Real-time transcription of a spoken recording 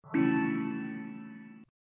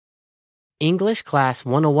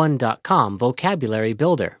EnglishClass101.com Vocabulary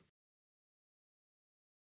Builder.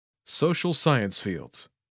 Social science fields.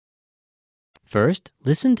 First,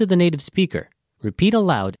 listen to the native speaker. Repeat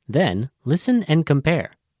aloud, then listen and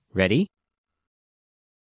compare. Ready?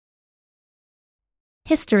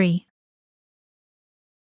 History.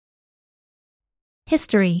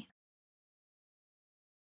 History.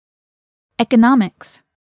 Economics.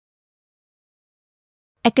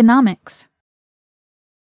 Economics.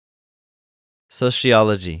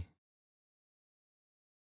 Sociology.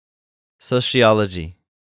 Sociology.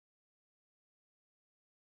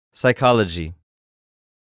 Psychology.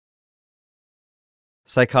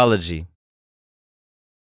 Psychology.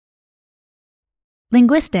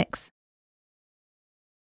 Linguistics.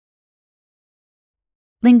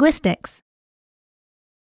 Linguistics.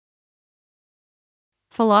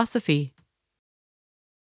 Philosophy.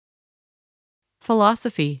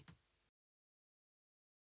 Philosophy.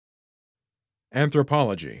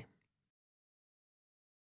 Anthropology.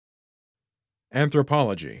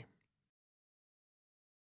 Anthropology.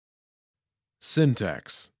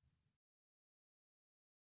 Syntax.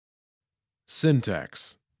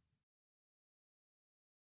 Syntax.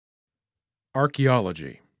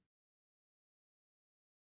 Archaeology.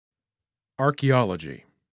 Archaeology.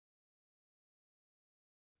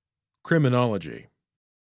 Criminology.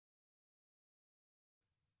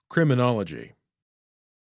 Criminology.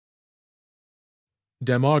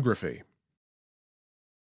 Demography.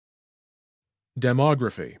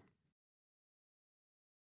 Demography.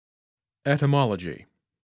 Etymology.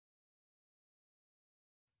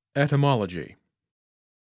 Etymology.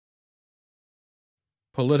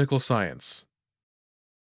 Political science.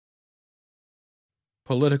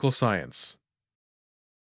 Political science.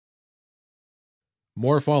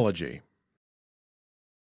 Morphology.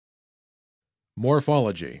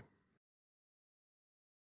 Morphology.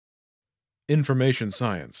 Information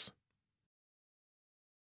science.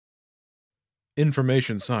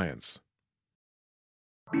 Information science.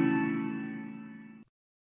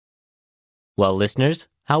 Well, listeners,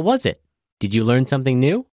 how was it? Did you learn something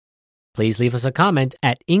new? Please leave us a comment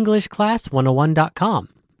at EnglishClass101.com.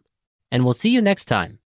 And we'll see you next time.